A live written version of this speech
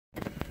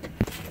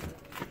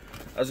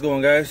How's it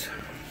going, guys?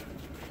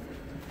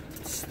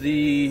 It's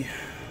the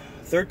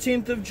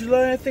 13th of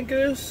July, I think it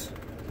is.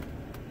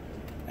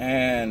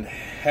 And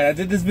had I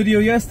did this video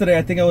yesterday,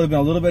 I think I would have been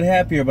a little bit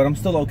happier, but I'm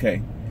still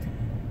okay.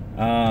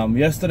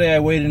 Yesterday I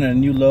weighed in a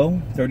new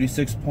low,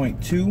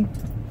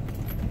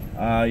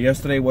 36.2.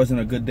 Yesterday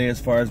wasn't a good day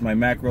as far as my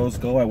macros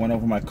go. I went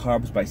over my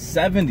carbs by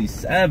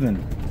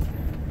 77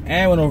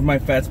 and went over my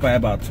fats by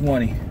about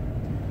 20.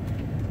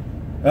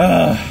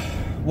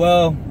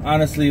 Well,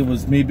 honestly, it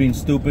was me being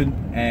stupid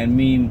and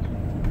me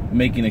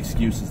making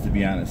excuses, to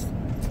be honest.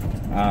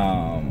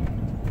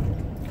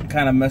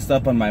 Kind of messed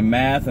up on my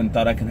math and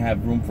thought I could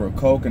have room for a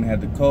Coke and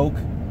had the Coke.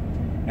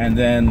 And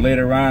then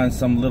later on,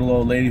 some little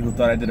old lady who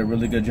thought I did a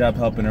really good job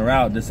helping her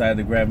out decided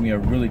to grab me a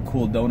really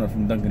cool donut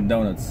from Dunkin'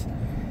 Donuts.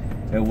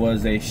 It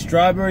was a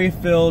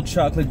strawberry-filled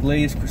chocolate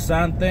glazed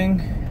croissant thing.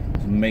 It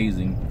was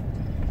amazing.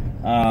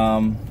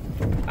 I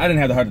didn't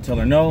have the heart to tell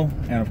her no,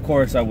 and of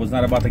course I was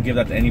not about to give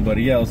that to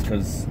anybody else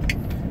because,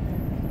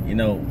 you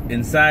know,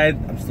 inside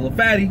I'm still a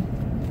fatty.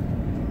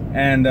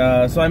 And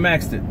so I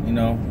maxed it, you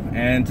know.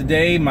 And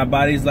today my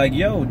body's like,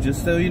 yo,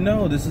 just so you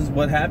know, this is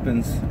what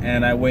happens.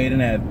 And I weighed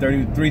in at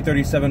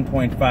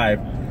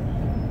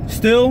 337.5.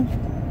 Still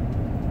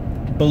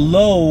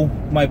below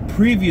my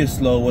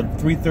previous low of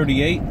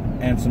 338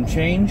 and some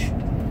change.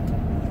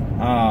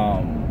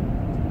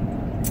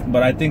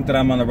 But I think that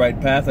I'm on the right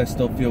path. I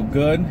still feel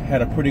good.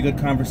 Had a pretty good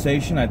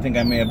conversation. I think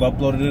I may have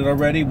uploaded it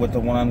already with the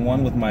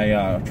one-on-one with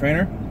my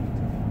trainer.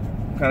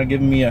 Kind of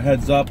giving me a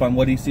heads up on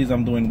what he sees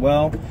I'm doing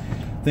well.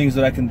 Things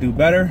that I can do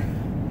better.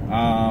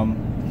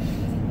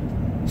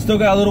 Still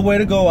got a little way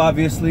to go,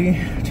 obviously.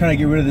 Trying to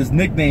get rid of this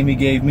nickname he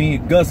gave me,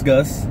 Gus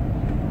Gus.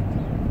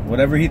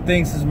 Whatever he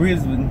thinks is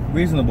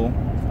reasonable.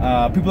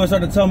 People are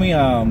starting to tell me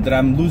that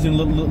I'm looking a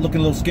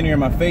little skinnier in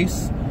my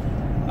face.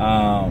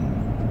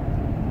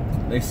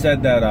 They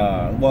said that,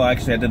 well,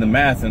 actually I did the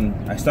math and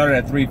I started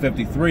at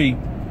 353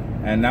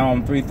 and now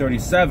I'm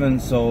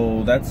 337,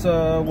 so that's,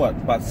 what,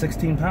 about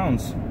 16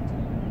 pounds.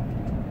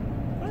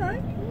 All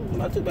right,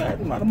 not too bad,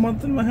 about a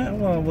month and a half,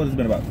 well, what has it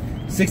been, about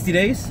 60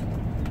 days?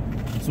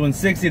 So in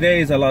 60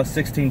 days, I lost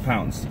 16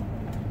 pounds.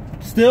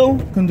 Still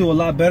can do a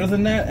lot better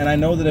than that, and I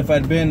know that if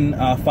I'd been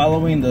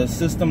following the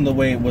system the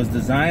way it was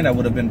designed, I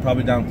would have been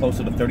probably down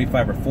closer to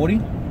 35 or 40.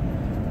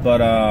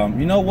 But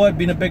you know what,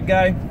 being a big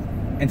guy,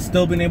 and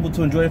still being able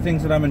to enjoy the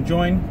things that I'm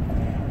enjoying,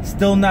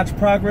 still notch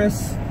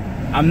progress.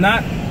 I'm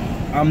not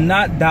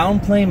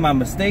downplaying my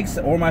mistakes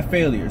or my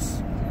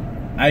failures.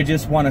 I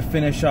just want to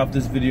finish off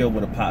this video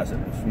with a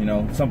positive, you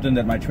know, something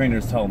that my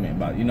trainers told me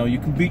about. You know, you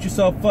can beat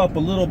yourself up a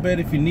little bit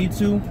if you need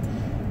to,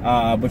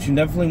 but you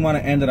definitely want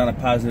to end it on a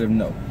positive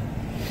note.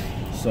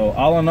 So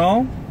all in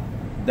all,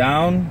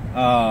 down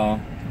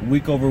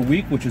week over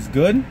week, which is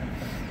good.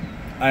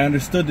 I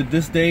understood that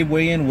this day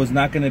weigh-in was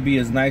not going to be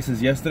as nice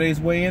as yesterday's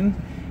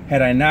weigh-in.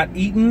 Had I not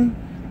eaten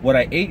what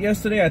I ate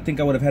yesterday, I think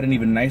I would have had an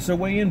even nicer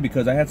weigh-in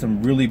because I had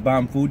some really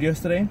bomb food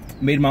yesterday.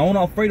 Made my own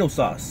Alfredo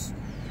sauce.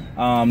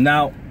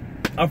 Now,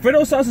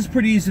 Alfredo sauce is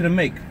pretty easy to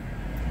make,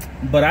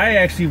 but I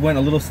actually went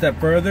a little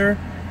step further,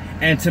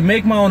 and to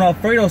make my own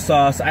Alfredo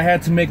sauce, I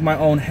had to make my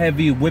own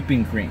heavy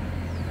whipping cream.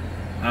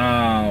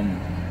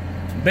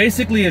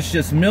 Basically, it's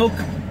just milk.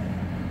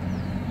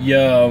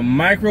 You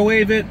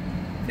microwave it.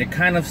 It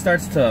kind of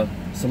starts to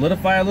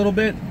solidify a little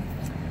bit.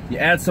 You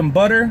add some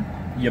butter.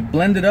 You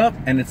blend it up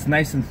and it's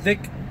nice and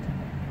thick,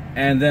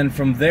 and then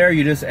from there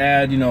you just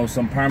add, you know,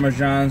 some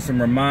Parmesan,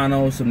 some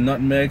Romano, some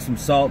nutmeg, some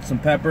salt, some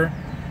pepper,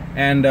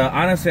 and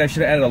honestly I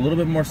should have added a little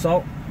bit more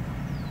salt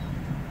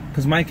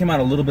because mine came out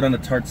a little bit on the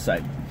tart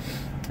side,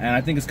 and I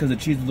think it's because the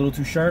cheese was a little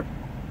too sharp.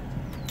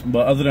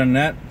 But other than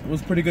that, it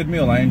was a pretty good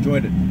meal. I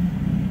enjoyed it.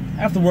 I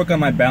have to work on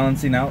my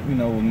balancing out, you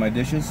know, with my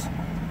dishes.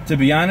 To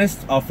be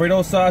honest,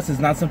 Alfredo sauce is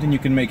not something you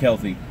can make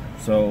healthy,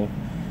 so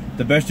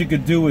the best you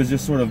could do is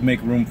just sort of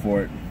make room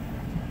for it.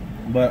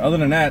 But other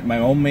than that, my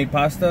homemade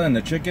pasta and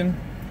the chicken,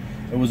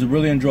 it was a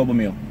really enjoyable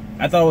meal.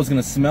 I thought it was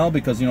going to smell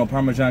because, you know,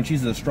 Parmesan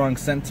cheese has a strong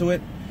scent to it.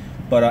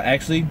 But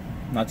actually,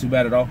 not too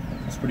bad at all.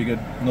 It's pretty good.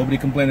 Nobody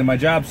complained in my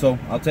job, so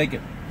I'll take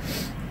it.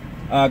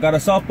 Got a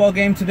softball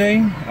game today.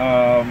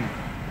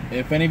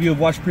 If any of you have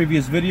watched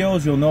previous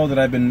videos, you'll know that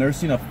I've been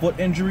nursing a foot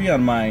injury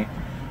on my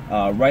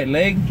right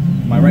leg.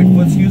 My right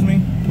foot, excuse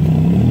me.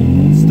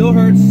 Still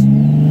hurts.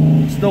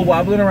 Still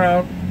wobbling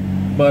around.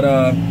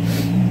 But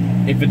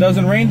if it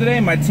doesn't rain today,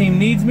 my team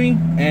needs me,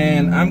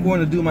 and I'm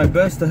going to do my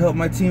best to help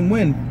my team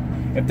win.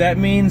 If that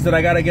means that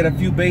I got to get a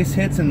few base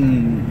hits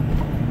and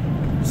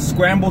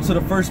scramble to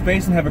the first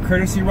base and have a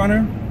courtesy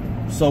runner,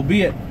 so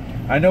be it.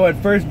 I know at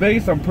first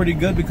base I'm pretty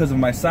good because of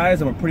my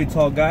size. I'm a pretty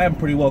tall guy. I'm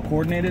pretty well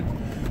coordinated.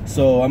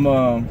 So I'm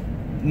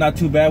not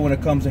too bad when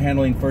it comes to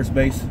handling first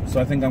base. So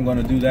I think I'm going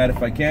to do that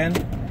if I can.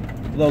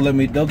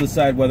 They'll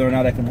decide whether or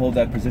not I can hold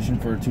that position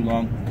for too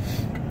long.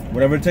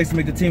 Whatever it takes to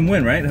make the team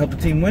win, right? Help the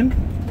team win.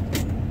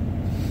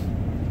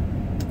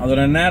 Other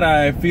than that,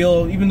 I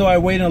feel, even though I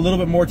weighed in a little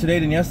bit more today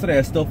than yesterday,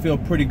 I still feel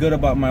pretty good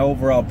about my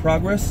overall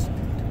progress.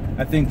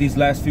 I think these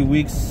last few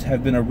weeks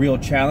have been a real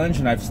challenge,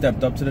 and I've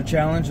stepped up to the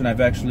challenge, and I've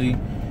actually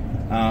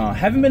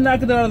Haven't been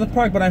knocking it out of the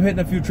park, but I'm hitting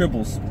a few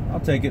triples. I'll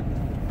take it.